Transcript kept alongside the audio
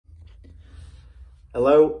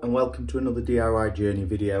Hello and welcome to another DIY journey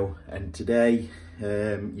video, and today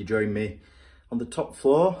you join me on the top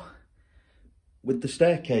floor with the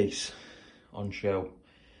staircase on show.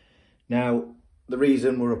 Now the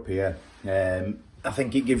reason we're up here, I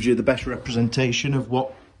think it gives you the best representation of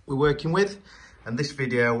what we're working with, and this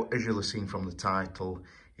video, as you'll have seen from the title,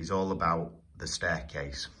 is all about the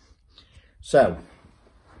staircase. So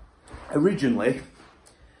originally,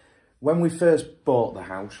 when we first bought the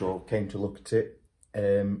house or came to look at it,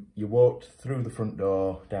 you walked through the front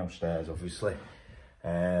door downstairs, obviously,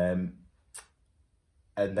 and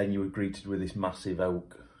then you were greeted with this massive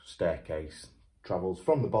oak staircase, travels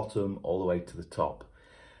from the bottom all the way to the top,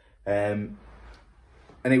 and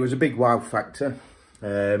it was a big wow factor,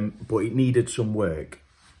 but it needed some work.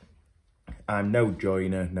 I'm no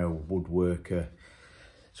joiner, no woodworker,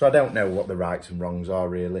 so I don't know what the rights and wrongs are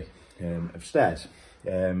really of stairs,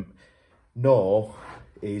 nor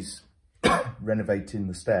is renovating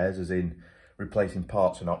the stairs, as in replacing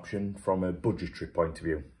parts, an option from a budgetary point of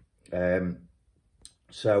view.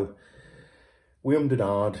 So we ummed and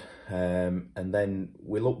ahed, and then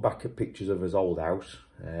we looked back at pictures of his old house,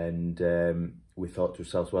 and we thought to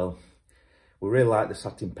ourselves, well, we really like the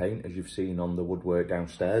satin paint, as you've seen on the woodwork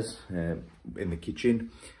downstairs in the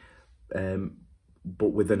kitchen,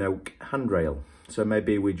 but with an oak handrail. So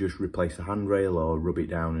maybe we just replace the handrail or rub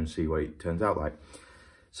it down and see what it turns out like.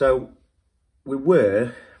 So we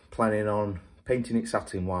were planning on painting it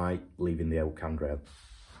satin white, leaving the oak handrail,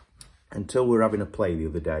 until we were having a play the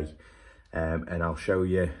other day, and I'll show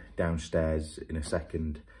you downstairs in a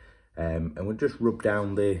second, and we'll just rub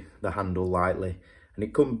down the handle lightly, and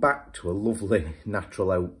it come back to a lovely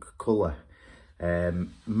natural oak colour.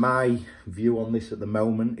 My view on this at the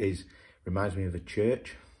moment is, reminds me of a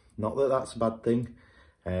church. Not that that's a bad thing,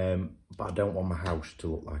 but I don't want my house to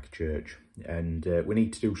look like a church, and we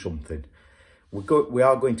need to do something. We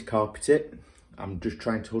are going to carpet it. I'm just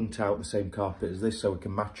trying to hunt out the same carpet as this so we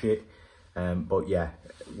can match it. But yeah,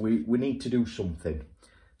 we need to do something.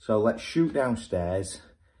 So let's shoot downstairs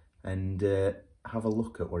and have a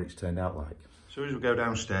look at what it's turned out like. So as we go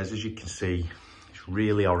downstairs, as you can see, it's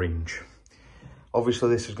really orange. Obviously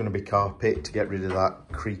this is going to be carpet to get rid of that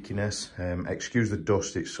creakiness. Excuse the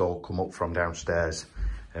dust, it's all come up from downstairs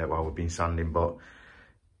while we've been sanding, but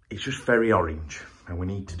it's just very orange and we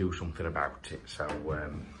need to do something about it. So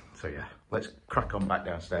yeah, let's crack on back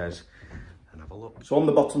downstairs and have a look. So on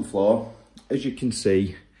the bottom floor, as you can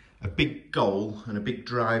see, a big goal and a big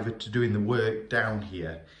driver to doing the work down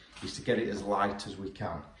here is to get it as light as we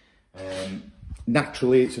can.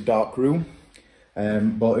 Naturally it's a dark room,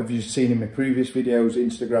 but if you've seen in my previous videos,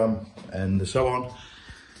 Instagram and so on,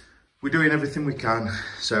 we're doing everything we can.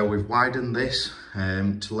 So we've widened this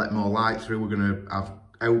to let more light through. We're going to have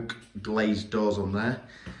oak glazed doors on there,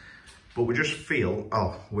 but we just feel,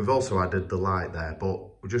 oh, we've also added the light there, but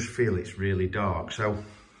we just feel it's really dark. So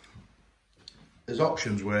there's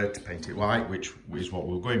options were to paint it white, which is what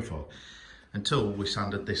we were going for, until we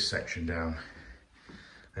sanded this section down,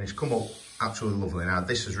 and it's come up absolutely lovely. Now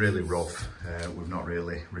this is really rough, we've not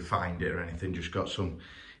really refined it or anything, just got some,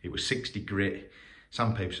 it was 60 grit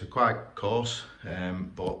sandpaper, so quite coarse,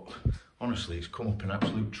 but honestly it's come up an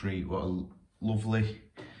absolute treat. What a lovely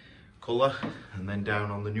colour. And then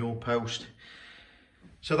down on the newel post,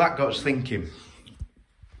 so that got us thinking,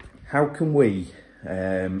 how can we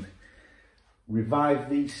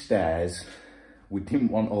revive these stairs? We didn't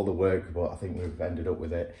want all the work, but I think we've ended up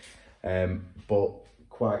with it, but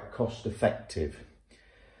quite cost effective.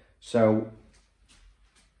 So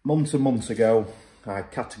months and months ago I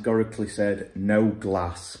categorically said no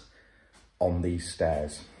glass on these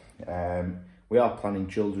stairs. We are planning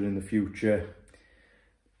children in the future,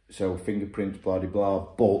 so fingerprints, blah de blah,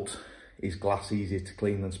 but is glass easier to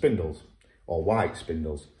clean than spindles, or white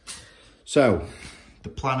spindles? So the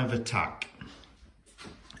plan of attack,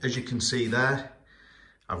 as you can see there,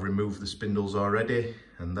 I've removed the spindles already,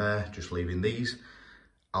 and there, just leaving these.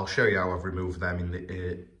 I'll show you how I've removed them in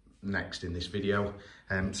the next in this video.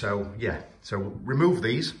 So yeah, so remove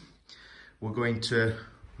these. We're going to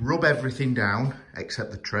rub everything down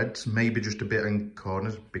except the treads, maybe just a bit in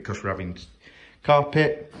corners because we're having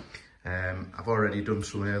carpet. I've already done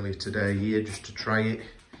some earlier today here just to try it.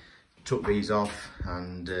 Took these off,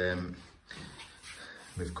 and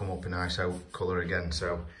they've come up a nice oak colour again.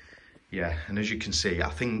 So yeah, and as you can see, I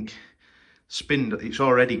think it's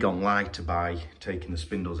already gone lighter by taking the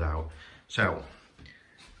spindles out. So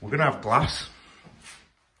we're gonna have glass.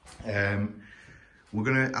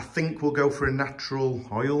 I think we'll go for a natural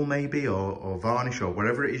oil maybe, or varnish, or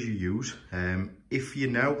whatever it is you use. If you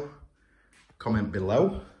know, comment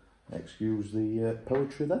below. Excuse the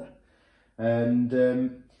poetry there. and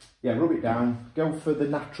yeah, rub it down, go for the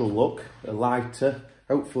natural look, a lighter,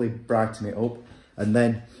 hopefully brighten it up. And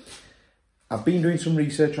then I've been doing some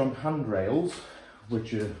research on handrails,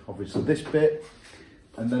 which are obviously this bit,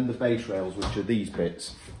 and then the base rails, which are these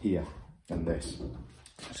bits here and this.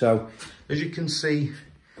 So as you can see,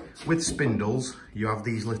 with spindles, you have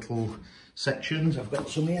these little sections. I've got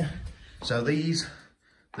some here. So these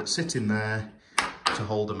that sit in there to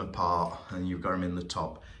hold them apart, and you've got them in the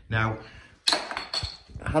top. Now,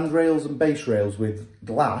 handrails and base rails with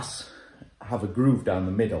glass have a groove down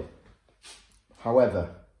the middle. However,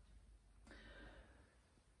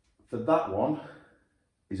 for that one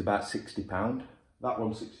is about £60. That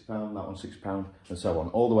one's £60, that one's £60, and so on,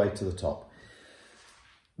 all the way to the top.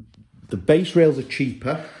 The base rails are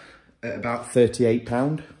cheaper at about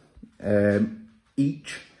 £38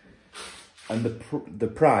 each, and the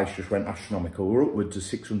price just went astronomical. We're upwards of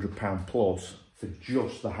 £600 plus for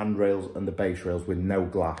just the handrails and the base rails with no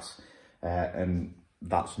glass, and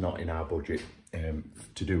that's not in our budget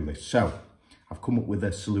to do this. So I've come up with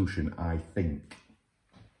a solution, I think.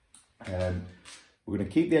 We're going to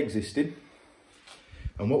keep the existing,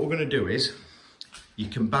 and what we're going to do is, you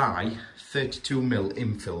can buy 32mm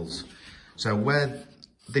infills. So where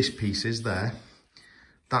this piece is there,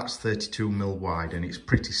 that's 32mm wide, and it's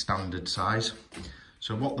pretty standard size.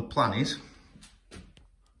 So what the plan is,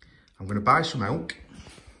 I'm going to buy some oak,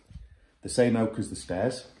 the same oak as the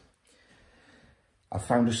stairs. I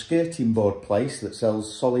found a skirting board place that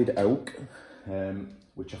sells solid oak,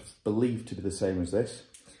 which I believe to be the same as this.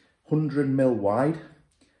 100mm wide,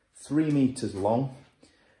 3 meters long,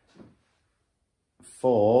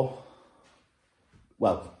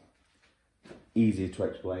 well, easier to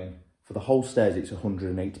explain. For the whole stairs, it's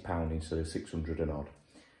 £180 instead of 600 and odd.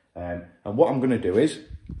 And what I'm going to do is,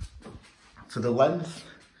 for the length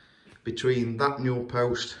between that newel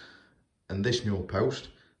post and this newel post,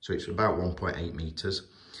 so it's about 1.8 meters,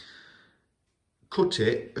 cut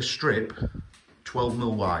it a strip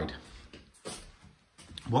 12mm wide.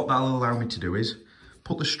 What that'll allow me to do is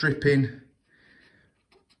put the strip in,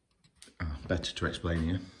 better to explain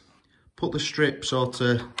here, put the strip sort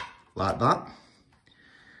of like that,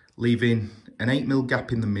 leaving an 8mm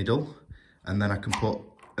gap in the middle, and then I can put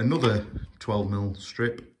another 12mm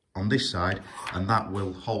strip on this side, and that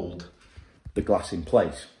will hold the glass in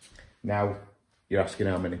place. Now, you're asking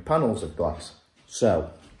how many panels of glass.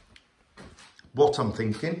 So, what I'm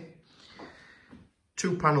thinking,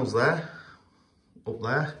 2 panels there, up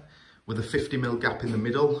there, with a 50mm gap in the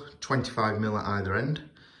middle, 25mm at either end.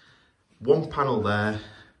 1 panel there,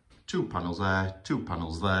 2 panels there, 2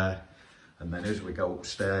 panels there, and then as we go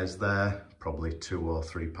upstairs there, probably 2 or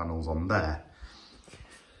 3 panels on there.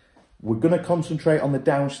 We're going to concentrate on the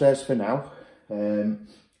downstairs for now,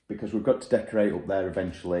 because we've got to decorate up there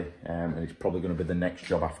eventually, and it's probably going to be the next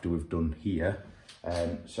job after we've done here.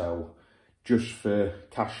 So just for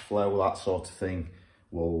cash flow, that sort of thing,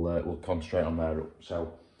 we'll concentrate on there.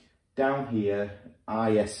 So down here,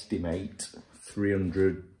 I estimate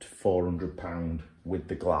 £300 to £400 with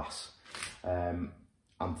the glass.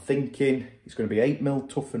 I'm thinking it's going to be 8mm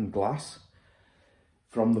toughened glass.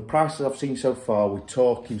 From the prices I've seen so far, we're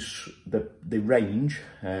talking the range,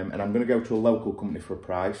 and I'm going to go to a local company for a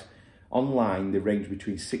price. Online, they range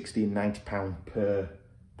between £60 and £90 per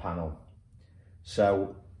panel.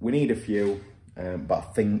 So we need a few, but I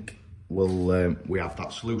think we have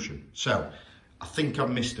that solution. So I think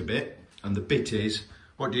I've missed a bit, and the bit is,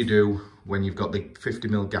 what do you do when you've got the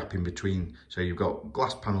 50mm gap in between? So you've got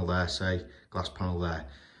glass panel there, say, glass panel there,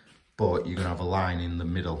 but you're going to have a line in the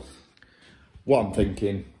middle. What I'm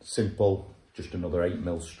thinking, simple, just another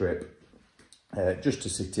 8mm strip, just to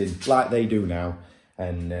sit in like they do now.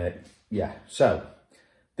 And yeah, so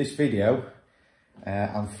this video,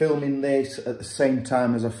 I'm filming this at the same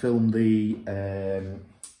time as I filmed the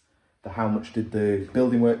how much did the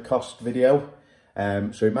building work cost video.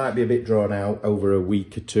 So it might be a bit drawn out over a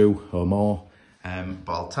week or 2 or more,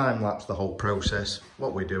 but I'll time lapse the whole process,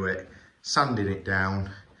 what we do it, sanding it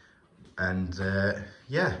down, and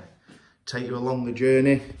yeah, take you along the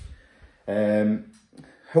journey.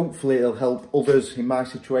 Hopefully it'll help others in my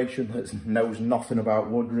situation that knows nothing about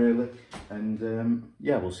wood really, and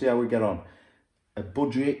yeah, we'll see how we get on. A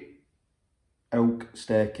budget oak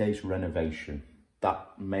staircase renovation, that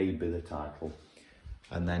may be the title.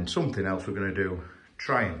 And then something else we're going to do,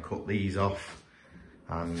 try and cut these off,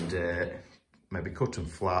 and maybe cut them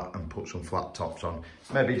flat and put some flat tops on.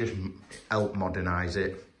 Maybe just help modernise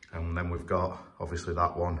it. And then we've got, obviously,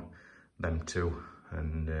 that one, them 2,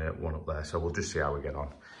 and one up there. So we'll just see how we get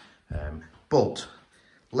on. But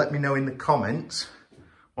let me know in the comments,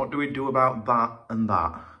 what do we do about that and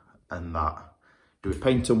that? and that. Do we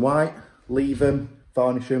paint them white, leave them,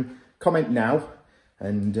 varnish them? Comment now,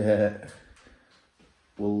 and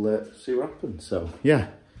we'll see what happens. So yeah,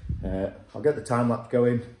 I'll get the time lapse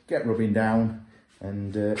going, get rubbing down,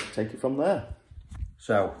 and take it from there.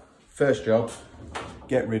 So first job,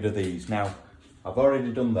 get rid of these. Now I've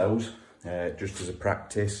already done those just as a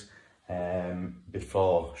practice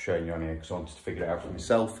before showing you on here, because I wanted to figure it out for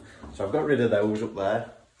myself. So I've got rid of those up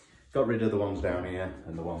there, got rid of the ones down here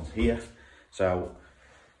and the ones here. So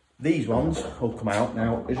these ones will come out.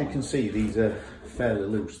 Now, as you can see, these are fairly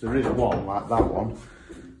loose. There is one, like that one,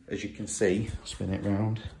 as you can see, spin it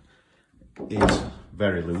round, is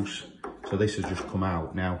very loose. So this has just come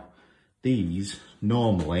out. Now, these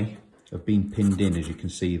normally have been pinned in, as you can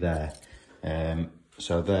see there.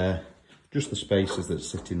 So they're just the spacers that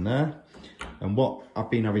sit in there. And what I've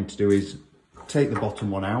been having to do is take the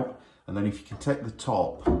bottom one out, and then if you can take the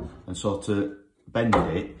top and sort of bend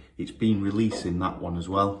it, it's been releasing that one as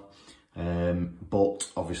well.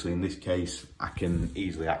 But obviously in this case, I can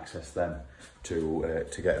easily access them to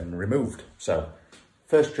get them removed. So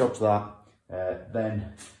first job's that.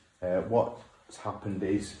 Then what's happened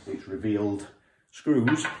is it's revealed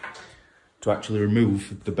screws to actually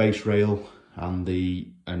remove the base rail and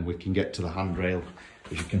we can get to the handrail,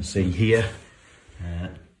 as you can see here,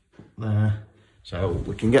 there. So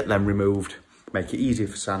we can get them removed, make it easier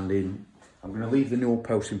for sanding. I'm going to leave the newel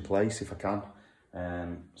posts in place if I can,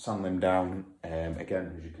 sand them down.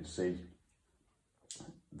 Again, as you can see,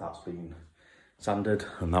 that's been sanded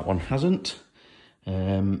and that one hasn't.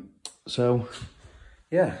 So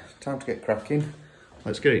yeah, time to get cracking.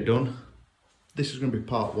 Let's get it done. This is going to be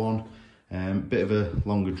part one. Bit of a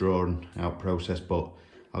longer drawn out process, but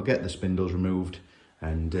I'll get the spindles removed,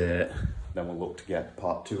 and then we'll look to get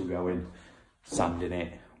part two going, sanding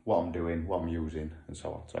it, what I'm doing, what I'm using, and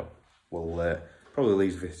so on. So we'll probably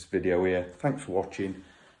leave this video here. Thanks for watching,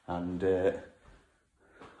 and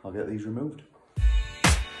I'll get these removed.